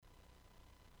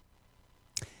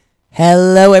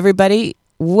Hello, everybody.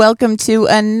 Welcome to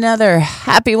another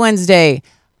Happy Wednesday.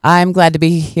 I'm glad to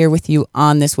be here with you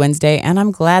on this Wednesday, and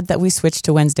I'm glad that we switched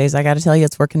to Wednesdays. I got to tell you,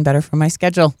 it's working better for my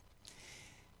schedule.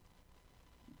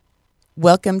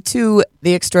 Welcome to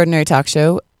the Extraordinary Talk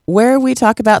Show, where we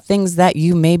talk about things that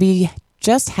you maybe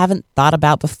just haven't thought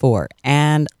about before.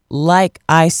 And like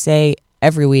I say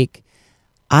every week,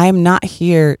 I'm not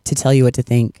here to tell you what to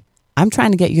think. I'm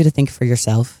trying to get you to think for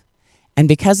yourself. And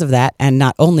because of that, and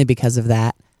not only because of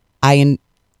that, I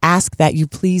ask that you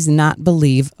please not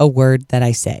believe a word that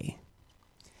I say.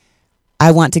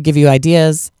 I want to give you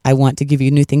ideas. I want to give you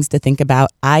new things to think about.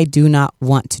 I do not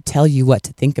want to tell you what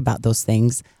to think about those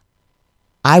things.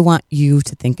 I want you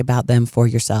to think about them for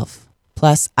yourself.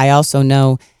 Plus, I also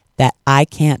know that I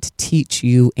can't teach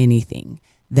you anything,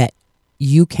 that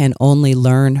you can only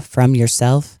learn from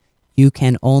yourself. You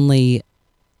can only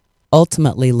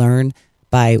ultimately learn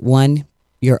by one,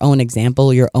 your own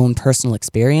example, your own personal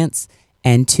experience,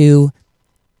 and two,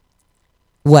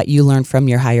 what you learn from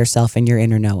your higher self and your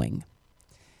inner knowing.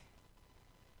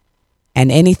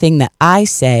 And anything that I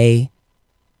say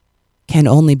can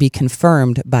only be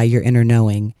confirmed by your inner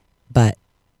knowing, but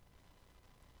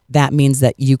that means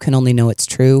that you can only know it's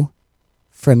true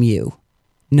from you,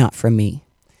 not from me.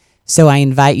 So I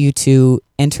invite you to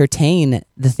entertain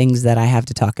the things that I have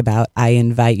to talk about. I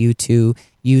invite you to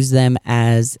use them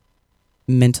as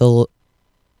mental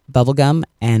bubblegum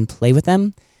and play with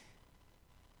them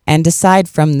and decide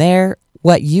from there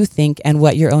what you think and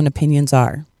what your own opinions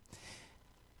are.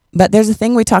 But there's a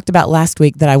thing we talked about last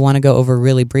week that I want to go over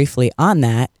really briefly on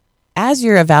that. As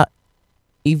you're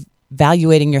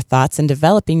evaluating your thoughts and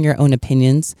developing your own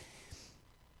opinions,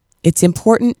 it's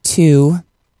important to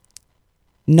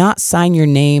not sign your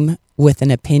name with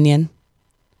an opinion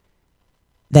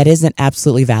that isn't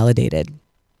absolutely validated.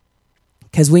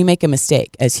 Because we make a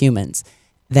mistake as humans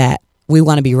that we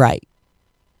want to be right.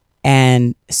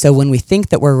 And so when we think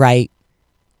that we're right,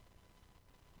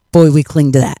 boy, we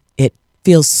cling to that. It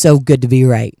feels so good to be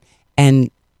right.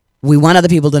 And we want other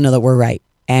people to know that we're right.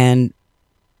 And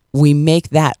we make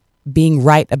that being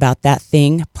right about that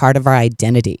thing part of our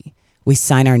identity. We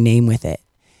sign our name with it.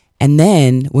 And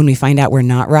then when we find out we're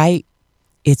not right,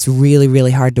 it's really,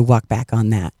 really hard to walk back on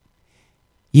that.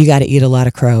 You got to eat a lot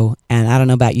of crow. And I don't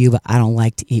know about you, but I don't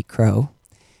like to eat crow.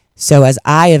 So as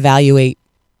I evaluate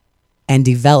and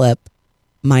develop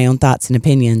my own thoughts and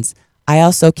opinions, I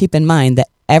also keep in mind that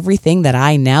everything that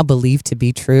I now believe to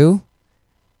be true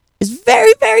is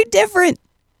very, very different.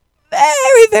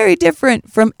 Very, very different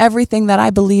from everything that I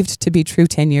believed to be true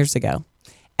 10 years ago.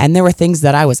 And there were things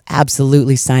that I was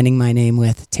absolutely signing my name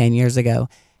with 10 years ago.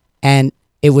 And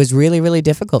it was really, really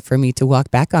difficult for me to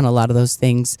walk back on a lot of those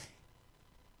things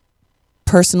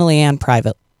personally,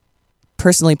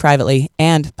 privately,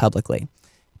 and publicly.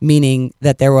 Meaning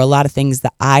that there were a lot of things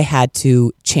that I had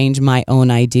to change my own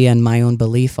idea and my own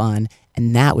belief on.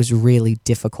 And that was really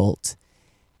difficult.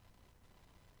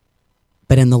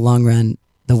 But in the long run,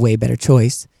 the way better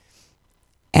choice.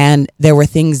 And there were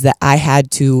things that I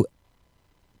had to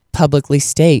publicly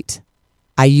state.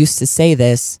 I used to say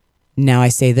this, now I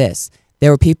say this. There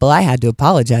were people I had to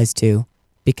apologize to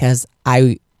because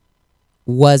I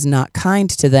was not kind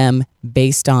to them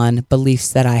based on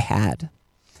beliefs that I had.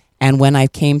 And when I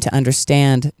came to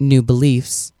understand new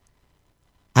beliefs,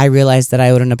 I realized that I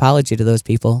owed an apology to those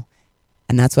people.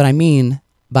 And that's what I mean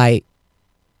by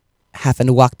having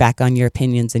to walk back on your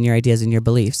opinions and your ideas and your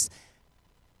beliefs.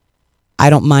 I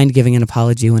don't mind giving an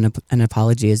apology when an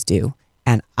apology is due.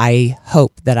 And I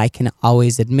hope that I can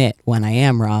always admit when I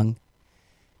am wrong.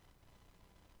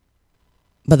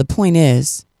 But the point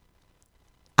is,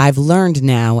 I've learned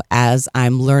now as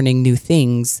I'm learning new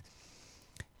things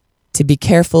to be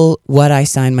careful what I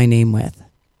sign my name with.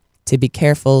 To be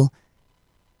careful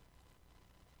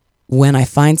when I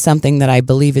find something that I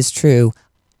believe is true,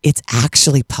 it's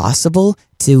actually possible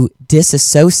to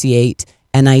disassociate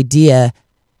an idea,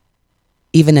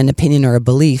 even an opinion or a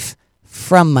belief,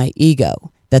 from my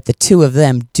ego, that the two of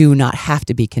them do not have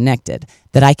to be connected,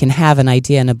 that I can have an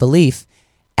idea and a belief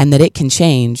and that it can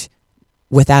change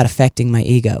without affecting my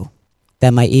ego,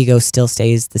 that my ego still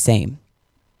stays the same,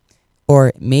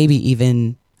 or maybe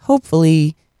even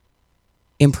hopefully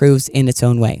improves in its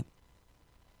own way.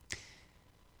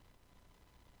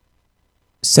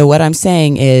 So what I'm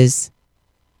saying is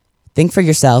think for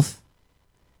yourself,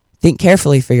 think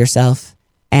carefully for yourself,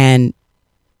 and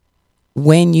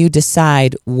when you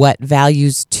decide what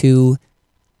values to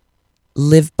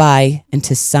live by and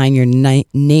to sign your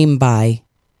name by,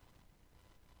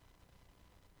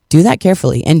 do that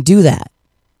carefully and do that.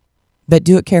 But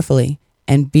do it carefully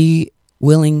and be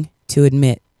willing to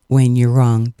admit when you're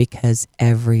wrong, because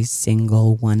every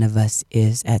single one of us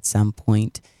is at some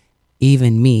point,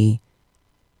 even me,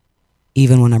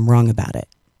 even when I'm wrong about it.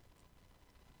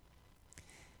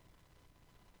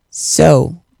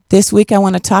 So this week I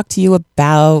want to talk to you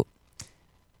about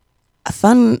a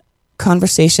fun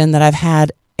conversation that I've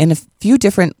had in a few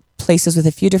different places with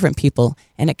a few different people,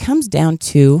 and it comes down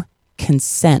to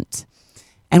consent.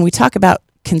 And we talk about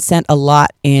consent a lot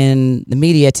in the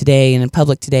media today and in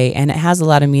public today, and it has a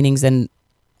lot of meanings. And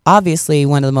obviously,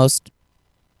 one of the most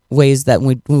ways that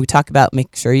when we talk about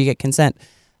make sure you get consent,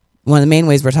 one of the main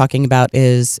ways we're talking about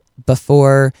is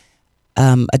before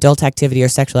adult activity or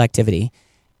sexual activity.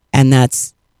 And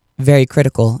that's very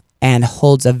critical and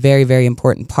holds a very, very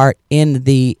important part in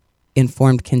the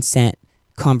informed consent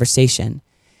conversation.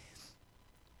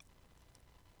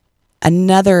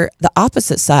 The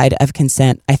opposite side of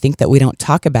consent, I think that we don't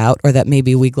talk about, or that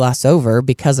maybe we gloss over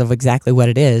because of exactly what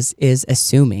it is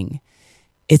assuming.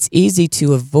 It's easy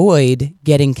to avoid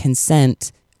getting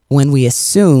consent when we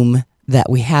assume that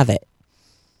we have it.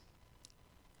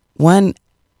 One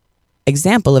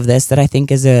example of this that I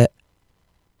think is a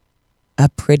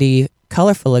pretty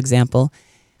colorful example,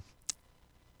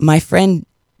 my friend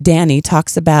Danny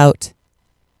talks about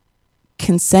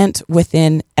consent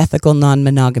within ethical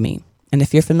non-monogamy. And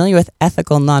if you're familiar with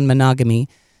ethical non-monogamy,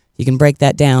 you can break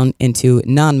that down into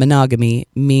non-monogamy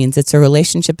means it's a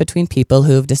relationship between people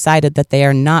who have decided that they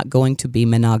are not going to be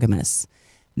monogamous.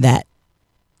 That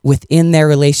within their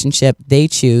relationship, they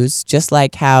choose, just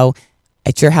like how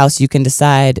at your house you can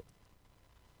decide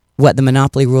what the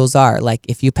monopoly rules are. Like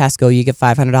if you pass go, you get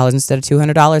 $500 instead of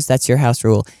 $200. That's your house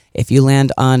rule. If you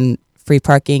land on free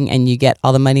parking and you get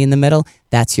all the money in the middle,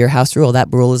 that's your house rule. That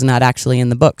rule is not actually in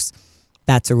the books.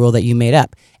 That's a rule that you made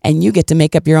up. And you get to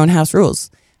make up your own house rules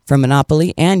for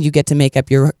Monopoly, and you get to make up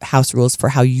your house rules for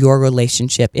how your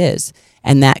relationship is.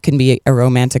 And that can be a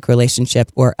romantic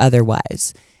relationship or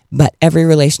otherwise. But every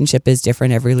relationship is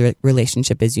different. Every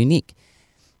relationship is unique.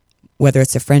 Whether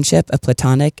it's a friendship, a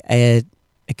platonic, it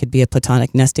could be a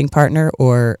platonic nesting partner,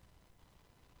 or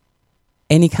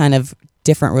any kind of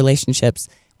different relationships.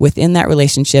 Within that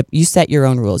relationship, you set your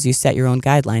own rules, you set your own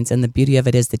guidelines, and the beauty of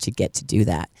it is that you get to do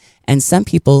that. And some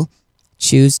people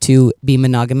choose to be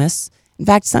monogamous. In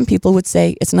fact, some people would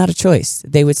say it's not a choice.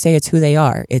 They would say it's who they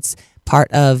are. It's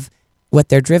part of what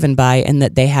they're driven by, and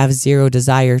that they have zero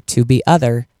desire to be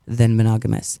other than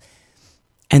monogamous.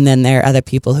 And then there are other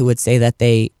people who would say that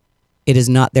it is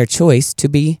not their choice to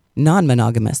be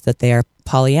non-monogamous, that they are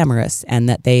polyamorous, and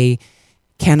that they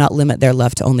cannot limit their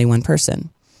love to only one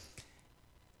person.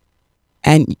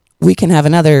 And we can have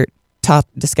another top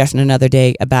discussion another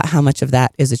day about how much of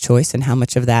that is a choice and how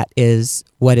much of that is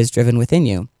what is driven within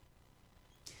you.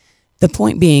 The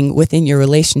point being, within your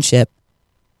relationship,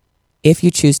 if you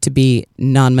choose to be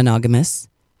non-monogamous,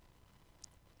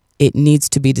 it needs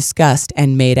to be discussed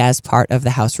and made as part of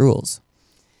the house rules.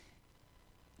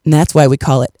 And that's why we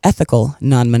call it ethical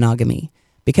non-monogamy,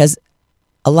 because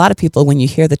a lot of people, when you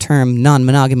hear the term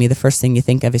non-monogamy, the first thing you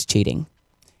think of is cheating.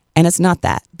 And it's not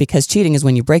that, because cheating is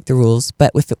when you break the rules.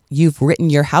 But if you've written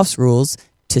your house rules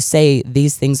to say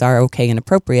these things are okay and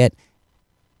appropriate,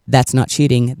 that's not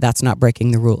cheating. That's not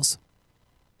breaking the rules.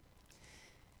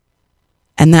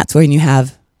 And that's when you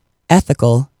have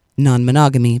ethical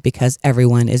non-monogamy, because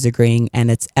everyone is agreeing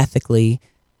and it's ethically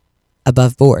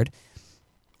above board.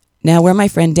 Now, where my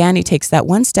friend Danny takes that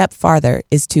one step farther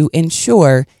is to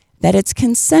ensure that it's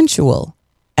consensual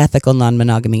ethical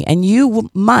non-monogamy. And you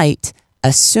might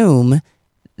assume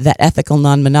that ethical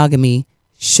non-monogamy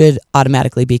should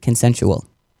automatically be consensual.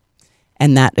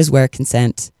 And that is where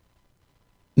consent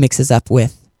mixes up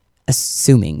with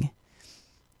assuming.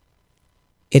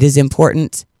 It is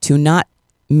important to not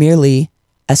merely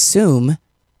assume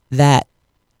that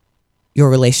your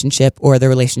relationship or the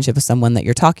relationship of someone that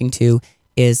you're talking to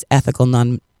is ethical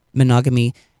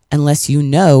non-monogamy unless you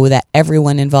know that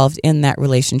everyone involved in that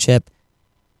relationship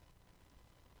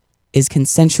is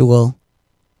consensual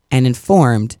and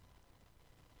informed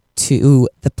to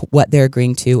what they're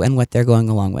agreeing to and what they're going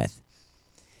along with.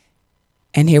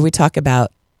 And here we talk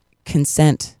about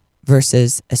consent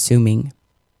versus assuming.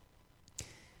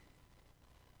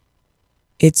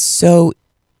 It's so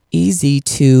easy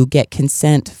to get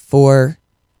consent for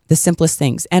the simplest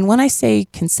things. And when I say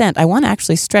consent, I want to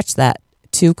actually stretch that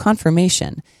to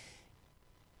confirmation.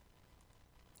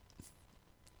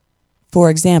 For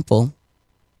example,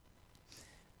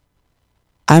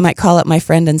 I might call up my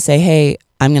friend and say, hey,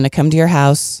 I'm going to come to your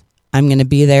house. I'm going to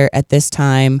be there at this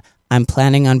time. I'm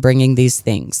planning on bringing these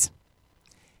things.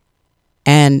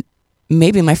 And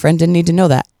maybe my friend didn't need to know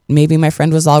that. Maybe my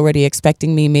friend was already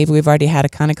expecting me. Maybe we've already had a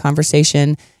kind of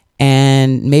conversation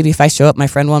And maybe if I show up, my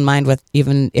friend won't mind with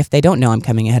even if they don't know I'm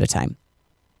coming ahead of time.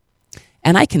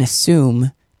 And I can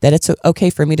assume that it's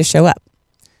okay for me to show up.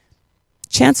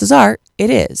 Chances are it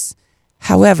is.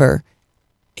 However,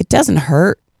 it doesn't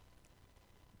hurt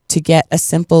to get a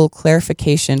simple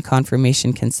clarification,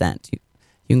 confirmation, consent.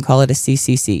 You can call it a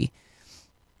CCC.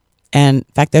 And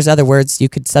in fact, there's other words you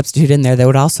could substitute in there that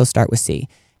would also start with C.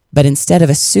 But instead of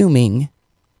assuming,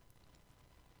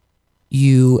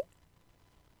 you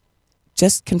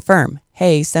just confirm,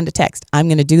 hey, send a text. I'm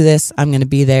going to do this. I'm going to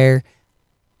be there.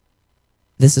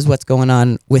 This is what's going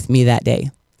on with me that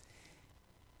day.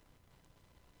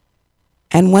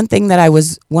 And one thing that I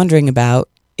was wondering about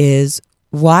is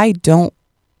why don't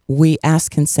we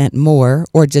ask consent more,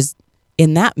 or just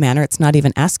in that manner, it's not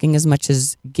even asking as much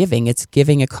as giving. It's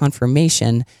giving a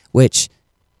confirmation, which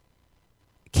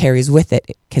carries with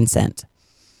it consent.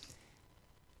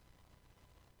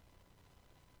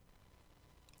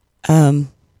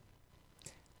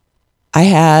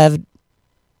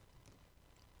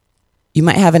 You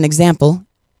might have an example,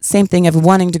 same thing of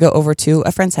wanting to go over to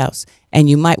a friend's house, and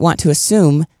you might want to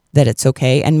assume that it's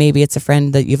okay, and maybe it's a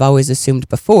friend that you've always assumed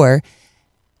before,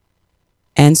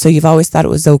 and so you've always thought it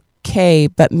was okay,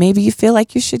 but maybe you feel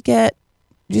like you should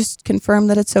just confirm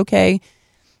that it's okay,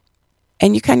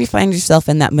 and you kind of find yourself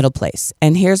in that middle place.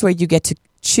 And here's where you get to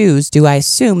choose, do I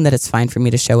assume that it's fine for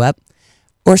me to show up,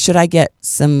 or should I get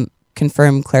some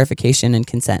confirmed clarification and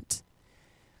consent?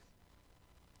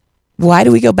 Why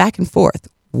do we go back and forth?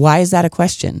 Why is that a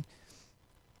question?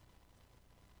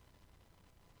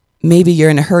 Maybe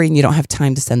you're in a hurry and you don't have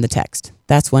time to send the text.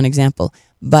 That's one example.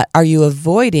 But are you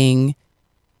avoiding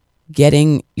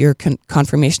getting your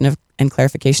confirmation of and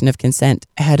clarification of consent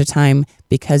ahead of time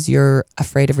because you're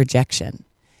afraid of rejection?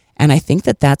 And I think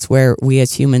that that's where we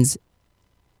as humans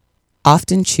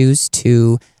often choose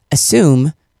to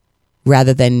assume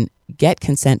rather than get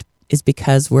consent, is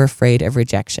because we're afraid of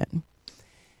rejection.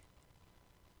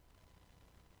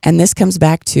 And this comes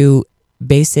back to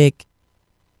basic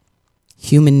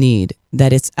human need,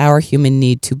 that it's our human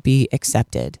need to be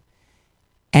accepted.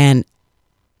 And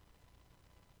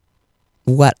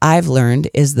what I've learned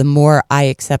is the more I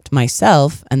accept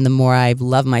myself and the more I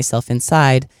love myself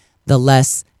inside, the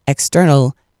less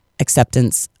external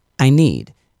acceptance I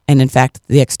need. And in fact,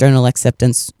 the external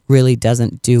acceptance really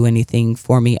doesn't do anything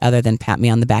for me other than pat me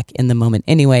on the back in the moment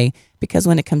anyway, because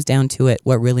when it comes down to it,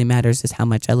 what really matters is how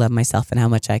much I love myself and how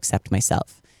much I accept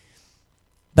myself.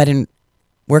 But in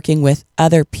working with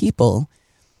other people,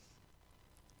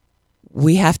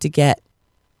 we have to get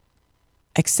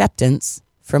acceptance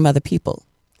from other people.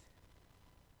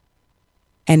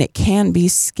 And it can be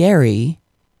scary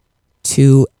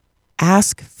to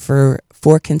ask for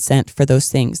consent for those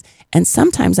things. And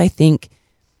sometimes I think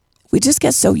we just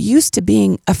get so used to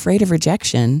being afraid of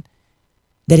rejection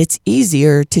that it's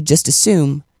easier to just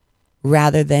assume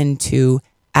rather than to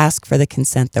ask for the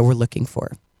consent that we're looking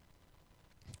for,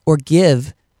 or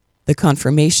give the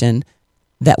confirmation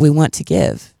that we want to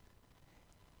give.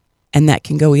 And that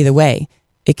can go either way.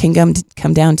 It can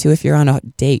come down to if you're on a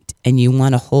date and you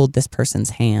want to hold this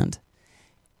person's hand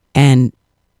and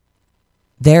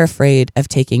they're afraid of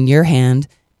taking your hand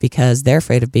because they're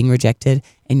afraid of being rejected,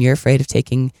 and you're afraid of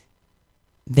taking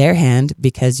their hand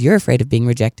because you're afraid of being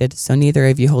rejected, so neither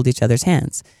of you hold each other's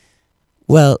hands.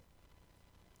 Well,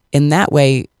 in that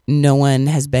way, no one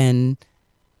has been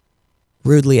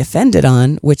rudely offended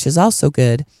on, which is also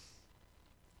good.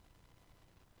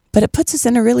 But it puts us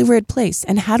in a really weird place.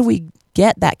 And how do we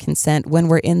get that consent when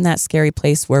we're in that scary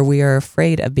place where we are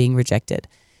afraid of being rejected?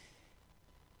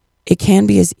 It can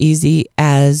be as easy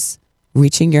as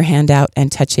reaching your hand out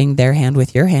and touching their hand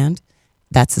with your hand.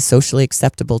 That's a socially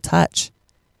acceptable touch.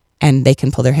 And they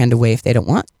can pull their hand away if they don't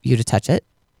want you to touch it.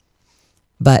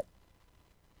 But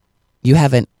you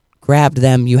haven't grabbed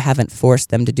them. You haven't forced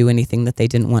them to do anything that they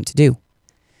didn't want to do.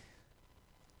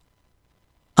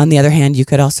 On the other hand, you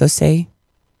could also say,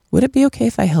 would it be okay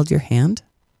if I held your hand?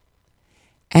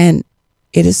 And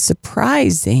it is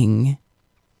surprising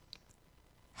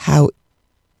how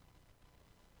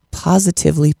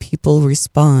positively people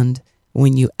respond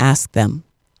when you ask them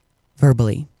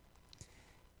verbally.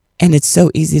 And it's so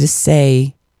easy to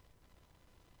say,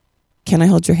 can I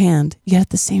hold your hand? Yet at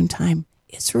the same time,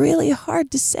 it's really hard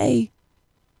to say,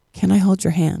 can I hold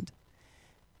your hand?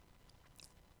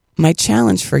 My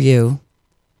challenge for you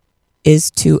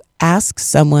is to ask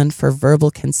someone for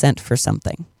verbal consent for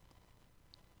something.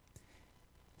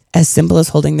 As simple as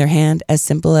holding their hand, as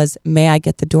simple as, may I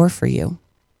get the door for you?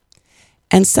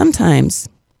 And sometimes,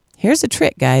 here's a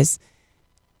trick, guys.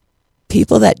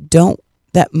 People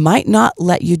that might not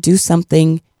let you do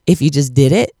something if you just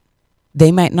did it,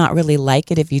 They might not really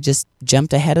like it if you just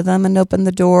jumped ahead of them and opened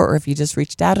the door, or if you just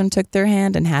reached out and took their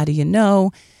hand, and how do you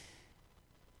know?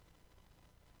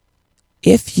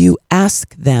 If you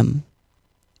ask them,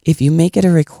 if you make it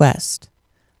a request,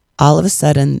 all of a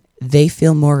sudden they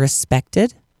feel more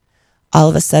respected. All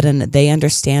of a sudden they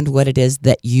understand what it is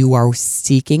that you are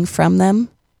seeking from them,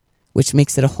 which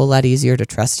makes it a whole lot easier to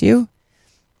trust you.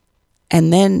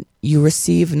 And then you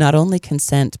receive not only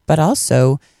consent, but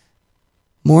also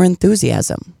more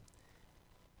enthusiasm.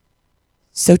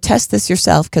 So test this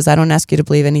yourself, because I don't ask you to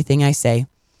believe anything I say.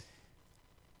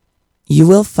 You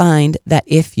will find that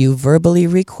if you verbally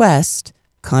request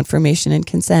confirmation and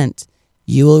consent,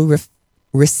 you will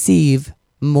receive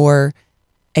more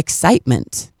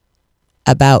excitement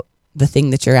about the thing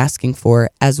that you're asking for,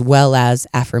 as well as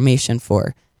affirmation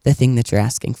for the thing that you're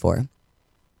asking for.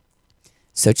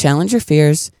 So challenge your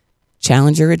fears,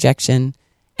 challenge your rejection.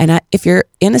 And if you're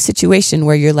in a situation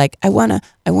where you're like, I wanna,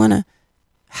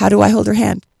 how do I hold her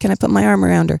hand? Can I put my arm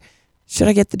around her? Should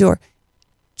I get the door?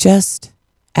 Just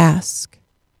ask.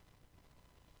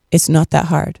 It's not that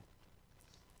hard.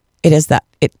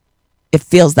 It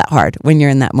feels that hard when you're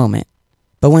in that moment.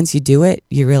 But once you do it,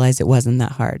 you realize it wasn't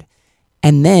that hard.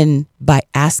 And then by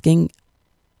asking,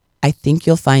 I think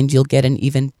you'll find you'll get an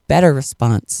even better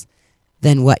response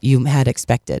than what you had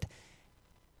expected.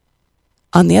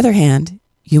 On the other hand,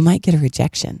 you might get a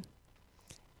rejection.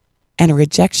 And a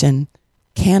rejection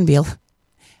can be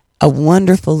a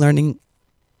wonderful learning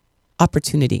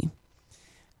opportunity.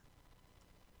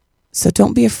 So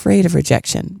don't be afraid of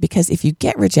rejection, because if you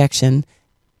get rejection,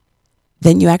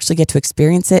 then you actually get to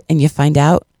experience it and you find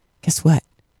out, guess what?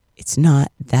 It's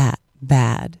not that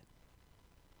bad.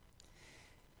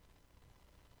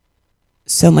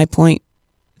 So my point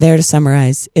there, to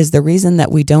summarize, is the reason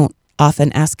that we don't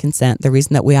often ask consent, the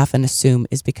reason that we often assume,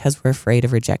 is because we're afraid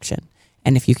of rejection.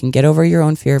 And if you can get over your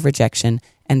own fear of rejection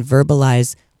and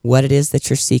verbalize what it is that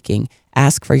you're seeking,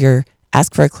 ask for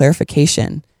a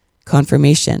clarification,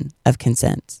 confirmation of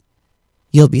consent,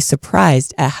 you'll be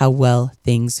surprised at how well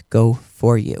things go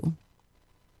for you.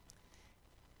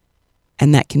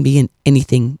 And that can be in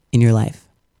anything in your life.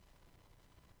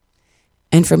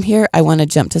 And from here, I want to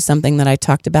jump to something that I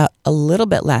talked about a little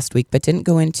bit last week, but didn't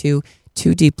go into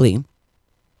too deeply.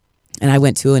 And I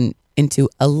went into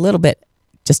a little bit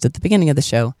just at the beginning of the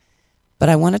show. But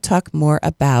I want to talk more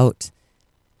about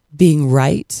being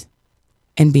right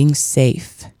and being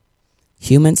safe.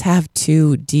 Humans have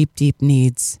two deep, deep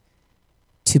needs: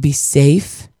 to be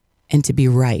safe and to be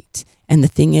right. And the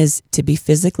thing is, to be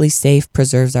physically safe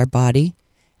preserves our body,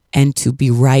 and to be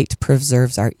right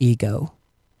preserves our ego.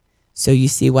 So you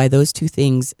see why those two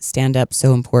things stand up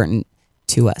so important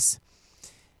to us.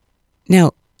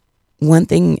 Now, one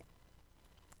thing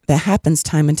that happens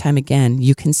time and time again,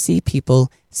 you can see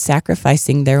people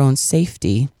sacrificing their own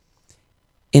safety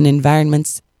in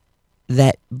environments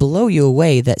that blow you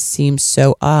away, that seem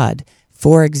so odd.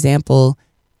 For example,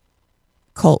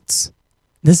 cults.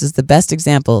 This is the best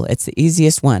example. It's the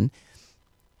easiest one.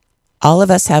 All of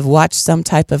us have watched some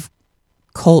type of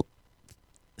cult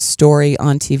story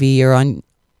on TV or on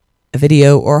a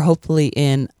video, or hopefully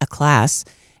in a class,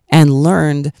 and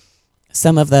learned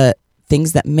some of the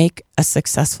things that make a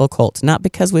successful cult. Not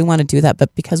because we want to do that,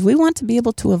 but because we want to be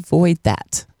able to avoid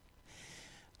that.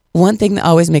 One thing that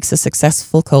always makes a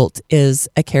successful cult is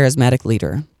a charismatic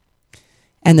leader.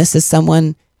 And this is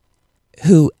someone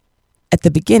who at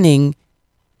the beginning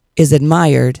is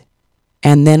admired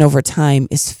and then over time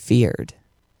is feared.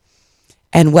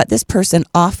 And what this person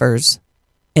offers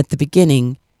at the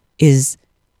beginning is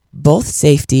both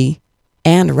safety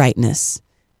and rightness.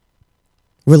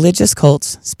 Religious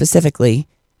cults specifically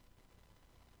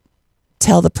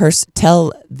tell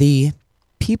the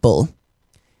people,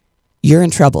 you're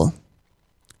in trouble.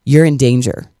 You're in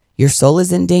danger. Your soul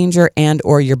is in danger, and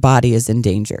or your body is in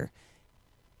danger.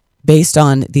 Based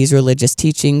on these religious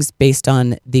teachings, based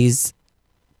on these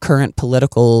current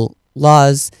political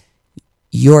laws,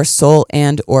 your soul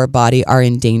and or body are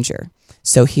in danger.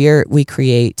 So here we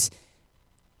create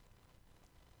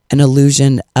an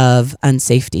illusion of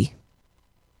unsafety.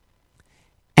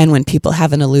 And when people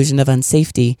have an illusion of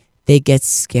unsafety, they get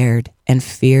scared, and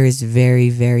fear is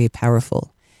very, very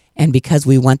powerful. And because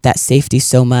we want that safety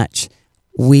so much,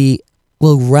 we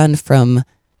will run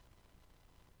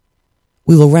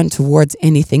towards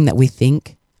anything that we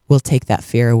think will take that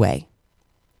fear away.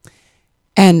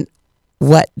 And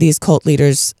what these cult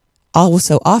leaders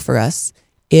also offer us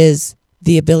is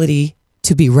the ability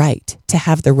to be right, to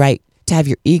have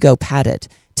your ego patted,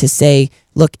 to say,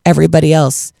 look, everybody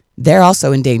else, they're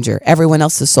also in danger. Everyone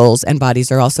else's souls and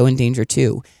bodies are also in danger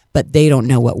too, but they don't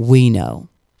know what we know.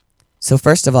 So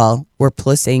first of all, we're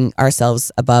placing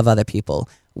ourselves above other people.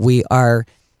 We are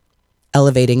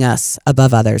elevating us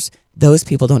above others. Those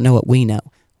people don't know what we know.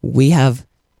 We have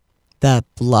the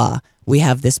blah. We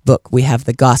have this book. We have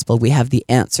the gospel. We have the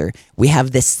answer. We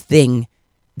have this thing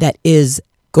that is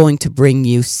going to bring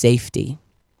you safety.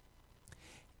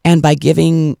 And by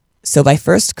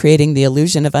first creating the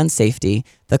illusion of unsafety,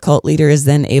 the cult leader is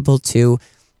then able to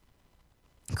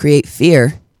create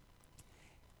fear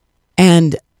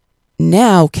and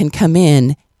now can come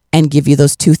in and give you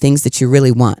those two things that you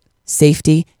really want,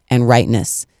 safety and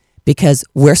rightness. Because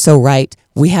we're so right,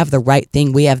 we have the right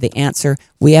thing, we have the answer,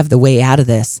 we have the way out of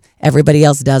this. Everybody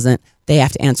else doesn't. They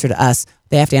have to answer to us.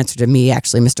 They have to answer to me,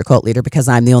 actually, Mr. Cult Leader, because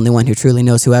I'm the only one who truly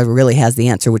knows who ever really has the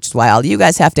answer, which is why all you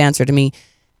guys have to answer to me.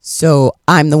 So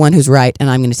I'm the one who's right, and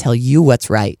I'm going to tell you what's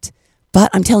right. But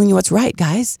I'm telling you what's right,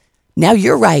 guys. Now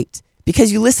you're right.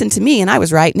 Because you listened to me and I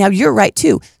was right, now you're right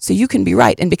too. So you can be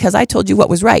right. And because I told you what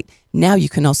was right, now you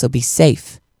can also be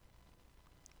safe.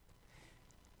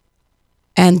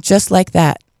 And just like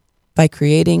that, by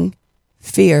creating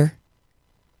fear,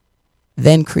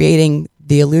 then creating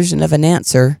the illusion of an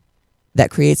answer that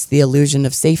creates the illusion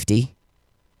of safety,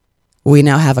 we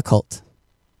now have a cult.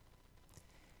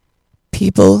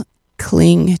 People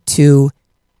cling to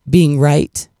being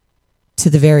right to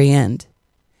the very end.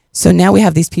 So now we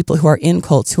have these people who are in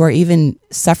cults who are even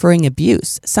suffering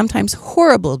abuse, sometimes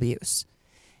horrible abuse.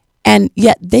 And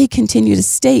yet they continue to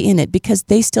stay in it because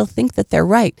they still think that they're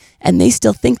right. And they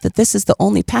still think that this is the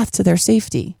only path to their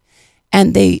safety.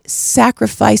 And they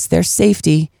sacrifice their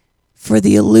safety for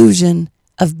the illusion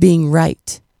of being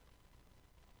right.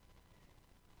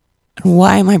 And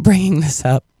why am I bringing this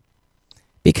up?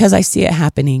 Because I see it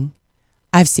happening.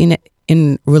 I've seen it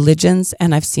in religions,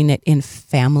 and I've seen it in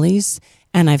families,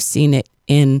 and I've seen it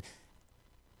in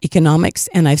economics,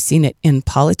 and I've seen it in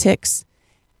politics.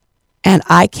 And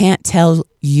I can't tell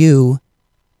you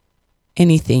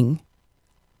anything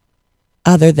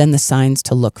other than the signs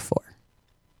to look for.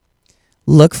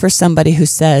 Look for somebody who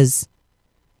says,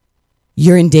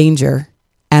 you're in danger,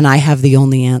 and I have the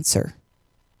only answer.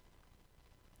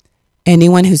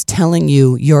 Anyone who's telling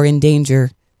you you're in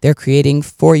danger, they're creating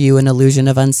for you an illusion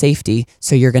of unsafety,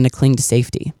 so you're going to cling to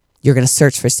safety. You're going to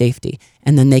search for safety.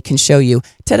 And then they can show you,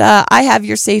 ta-da, I have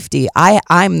your safety.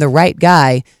 I'm the right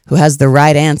guy who has the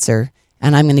right answer,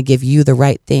 and I'm going to give you the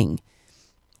right thing.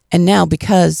 And now,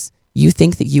 because you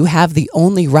think that you have the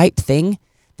only right thing,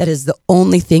 that is the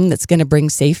only thing that's going to bring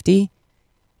safety,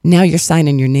 now you're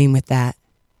signing your name with that.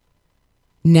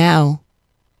 Now,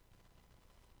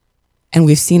 and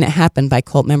we've seen it happen by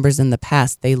cult members in the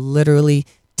past, they literally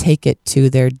take it to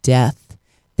their death.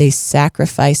 They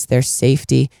sacrifice their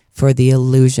safety for the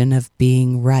illusion of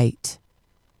being right.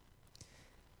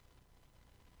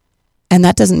 And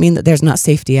that doesn't mean that there's not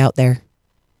safety out there.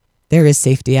 There is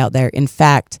safety out there. In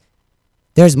fact,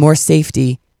 there's more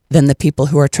safety than the people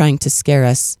who are trying to scare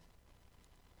us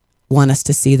want us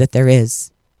to see that there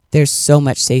is. There's so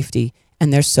much safety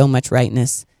and there's so much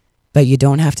rightness, but you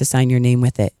don't have to sign your name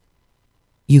with it.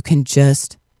 You can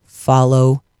just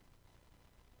follow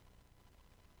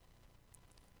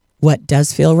what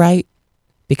does feel right,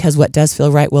 because what does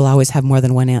feel right will always have more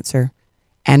than one answer.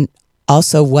 And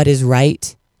also, what is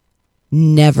right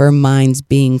never minds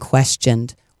being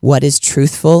questioned. What is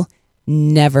truthful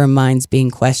never minds being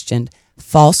questioned.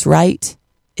 False right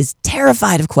is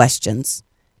terrified of questions.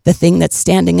 The thing that's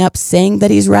standing up saying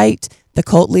that he's right, the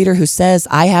cult leader who says,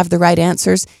 I have the right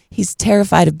answers, he's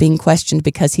terrified of being questioned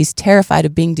because he's terrified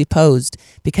of being deposed,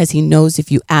 because he knows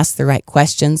if you ask the right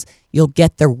questions, you'll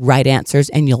get the right answers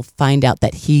and you'll find out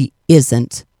that he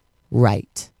isn't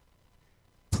right.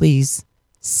 Please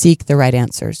seek the right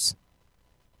answers.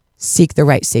 Seek the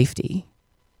right safety.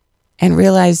 And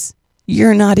realize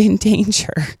you're not in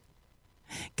danger.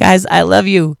 Guys, I love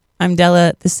you. I'm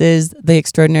Della. This is The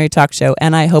Extraordinary Talk Show,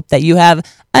 and I hope that you have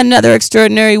another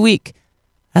extraordinary week.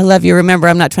 I love you. Remember,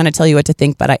 I'm not trying to tell you what to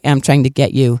think, but I am trying to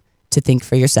get you to think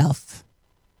for yourself.